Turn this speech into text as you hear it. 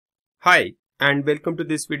Hi, and welcome to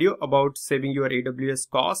this video about saving your AWS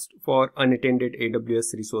cost for unattended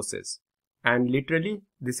AWS resources. And literally,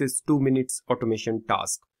 this is 2 minutes automation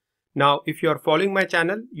task. Now, if you are following my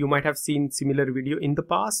channel, you might have seen similar video in the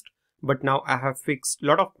past, but now I have fixed a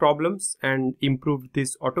lot of problems and improved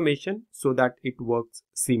this automation so that it works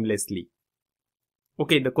seamlessly.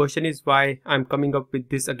 Okay, the question is why I'm coming up with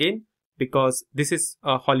this again, because this is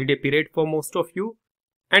a holiday period for most of you.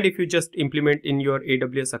 And if you just implement in your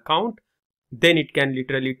AWS account, then it can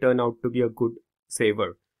literally turn out to be a good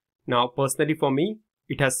saver. Now, personally for me,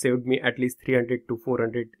 it has saved me at least 300 to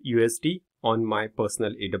 400 USD on my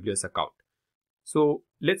personal AWS account. So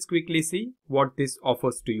let's quickly see what this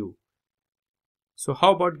offers to you. So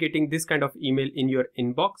how about getting this kind of email in your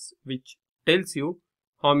inbox, which tells you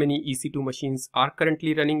how many EC2 machines are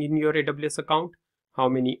currently running in your AWS account, how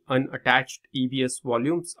many unattached EBS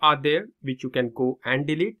volumes are there which you can go and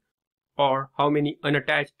delete, or how many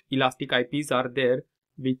unattached elastic IPs are there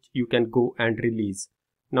which you can go and release.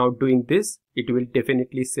 Now doing this, it will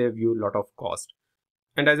definitely save you a lot of cost.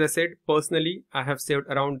 And as I said, personally, I have saved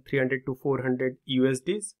around 300 to 400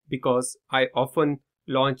 USDs because I often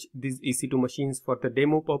launch these EC2 machines for the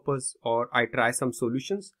demo purpose, or I try some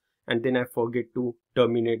solutions and then I forget to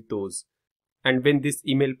terminate those. And when this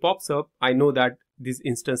email pops up, I know that these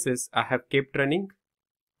instances I have kept running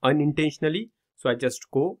unintentionally. So I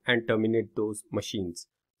just go and terminate those machines.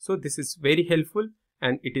 So this is very helpful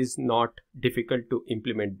and it is not difficult to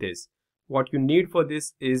implement this. What you need for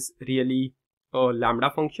this is really a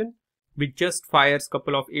Lambda function which just fires a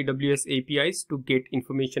couple of AWS APIs to get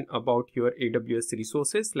information about your AWS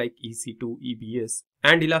resources like EC2, EBS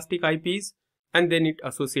and elastic IPs, and then it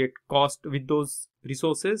associates cost with those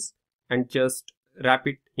resources and just wrap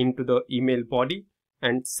it into the email body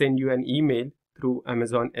and send you an email through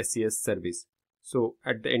Amazon SES service. So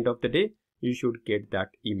at the end of the day, you should get that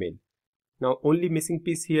email. Now only missing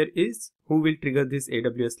piece here is who will trigger this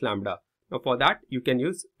AWS Lambda. Now for that, you can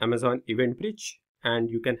use Amazon Event Bridge and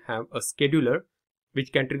you can have a scheduler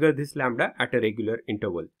which can trigger this Lambda at a regular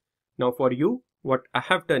interval. Now for you, what I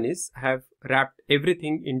have done is I have wrapped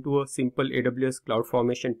everything into a simple AWS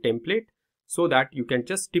Cloudformation template so that you can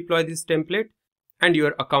just deploy this template and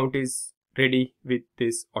your account is ready with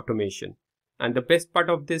this automation. And the best part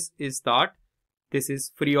of this is that this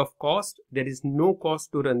is free of cost. There is no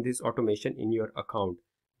cost to run this automation in your account.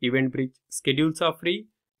 Event Bridge schedules are free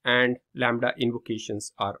and Lambda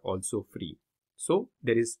invocations are also free. So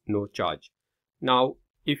there is no charge. Now,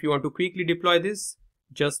 if you want to quickly deploy this,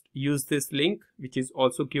 just use this link, which is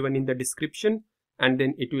also given in the description, and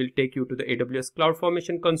then it will take you to the AWS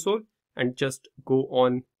Cloudformation console and just go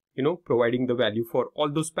on, providing the value for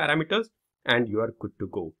all those parameters and you are good to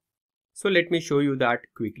go. So let me show you that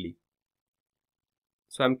quickly.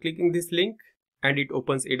 So I'm clicking this link and it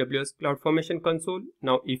opens AWS Cloudformation console.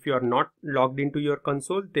 Now, if you are not logged into your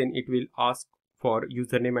console, then it will ask for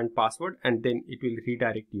username and password and then it will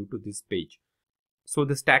redirect you to this page. So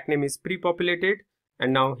the stack name is pre-populated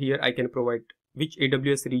and now here I can provide which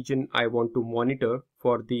AWS region I want to monitor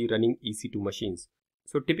for the running EC2 machines.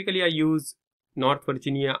 So typically I use North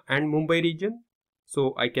Virginia and Mumbai region.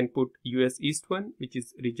 So I can put US East 1, which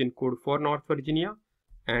is region code for North Virginia,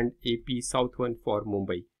 and AP South 1 for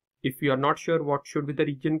Mumbai. If you are not sure what should be the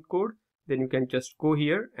region code, then you can just go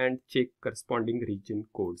here and check corresponding region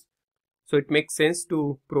codes. So it makes sense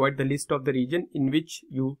to provide the list of the region in which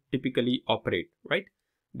you typically operate, right?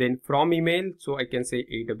 Then from email, so I can say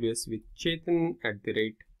AWS with Chetan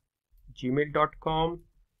 @gmail.com,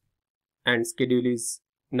 and schedule is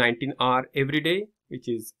 19 hour every day, which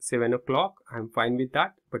is 7 o'clock. I'm fine with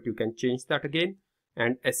that, but you can change that again.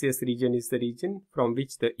 And SES region is the region from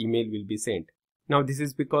which the email will be sent. Now this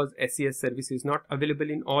is because SES service is not available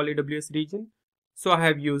in all AWS region. So I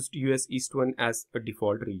have used US East 1 as a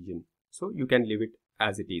default region. So you can leave it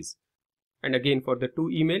as it is. And again, for the to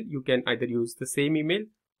email, you can either use the same email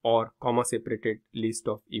or comma separated list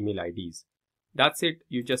of email IDs. That's it.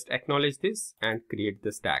 You just acknowledge this and create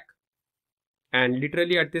the stack. And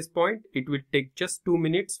literally at this point, it will take just 2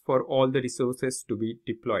 minutes for all the resources to be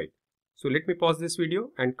deployed. So let me pause this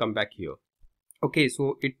video and come back here. Okay,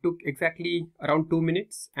 so it took exactly around 2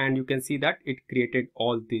 minutes and you can see that it created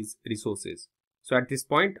all these resources. So at this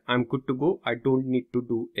point, I'm good to go. I don't need to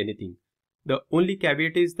do anything. The only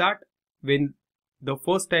caveat is that when the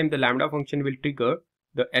first time the Lambda function will trigger,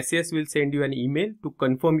 the SES will send you an email to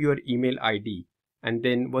confirm your email ID. And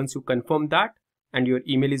then once you confirm that and your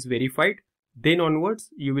email is verified, then onwards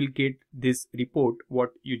you will get this report what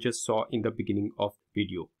you just saw in the beginning of the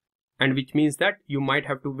video. And which means that you might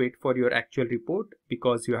have to wait for your actual report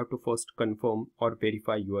because you have to first confirm or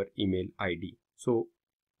verify your email ID. So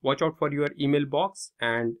watch out for your email box,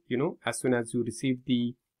 and as soon as you receive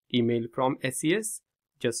the email from SES,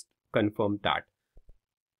 just confirm that.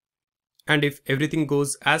 And if everything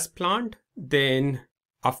goes as planned, then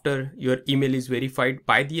after your email is verified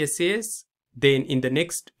by the SAS, then in the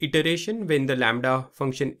next iteration, when the Lambda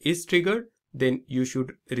function is triggered, then you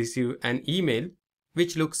should receive an email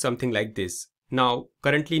which looks something like this. Now,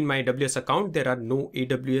 currently in my AWS account, there are no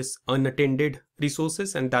AWS unattended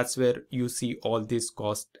resources, and that's where you see all this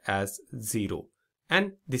cost as 0.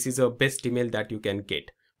 And this is a best email that you can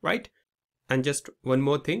get, right? And just one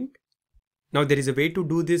more thing. Now there is a way to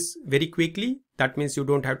do this very quickly. That means you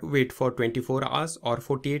don't have to wait for 24 hours or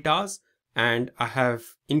 48 hours. And I have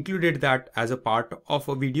included that as a part of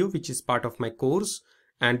a video, which is part of my course.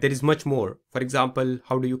 And there is much more. For example,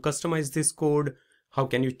 how do you customize this code? How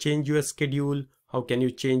can you change your schedule? How can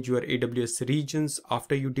you change your AWS regions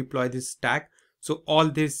after you deploy this stack? So all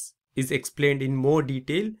this is explained in more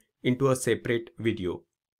detail into a separate video.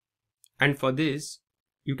 And for this,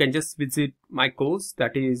 you can just visit my course,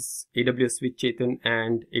 that is AWS with Chetan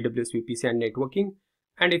and AWS VPC and networking.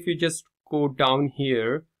 And if you just go down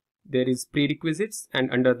here, there is prerequisites,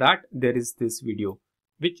 and under that there is this video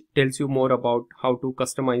which tells you more about how to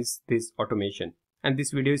customize this automation. And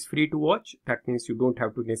this video is free to watch. That means you don't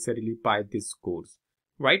have to necessarily buy this course,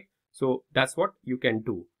 right? So that's what you can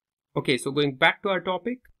do. Okay, so going back to our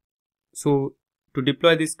topic. So to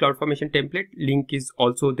deploy this CloudFormation template, link is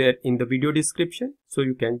also there in the video description. So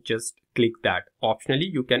you can just click that.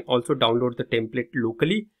 Optionally, you can also download the template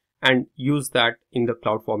locally and use that in the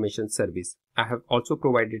CloudFormation service. I have also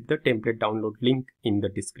provided the template download link in the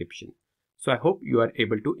description. So I hope you are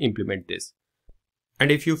able to implement this. And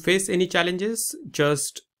if you face any challenges,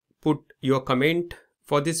 just put your comment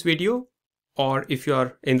for this video, or if you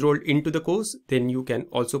are enrolled into the course, then you can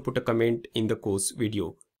also put a comment in the course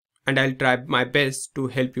video. And I'll try my best to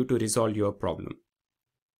help you to resolve your problem.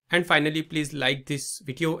 And finally, please like this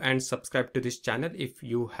video and subscribe to this channel if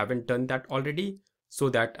you haven't done that already, so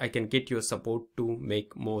that I can get your support to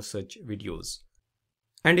make more such videos.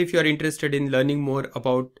 And if you are interested in learning more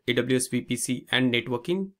about AWS VPC and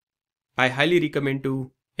networking, I highly recommend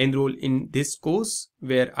to enroll in this course,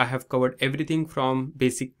 where I have covered everything from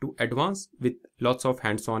basic to advanced with lots of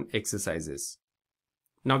hands-on exercises.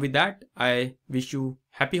 Now with that, I wish you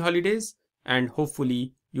happy holidays, and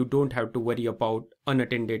hopefully you don't have to worry about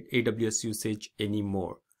unattended AWS usage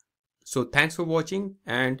anymore. So thanks for watching,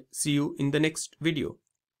 and see you in the next video.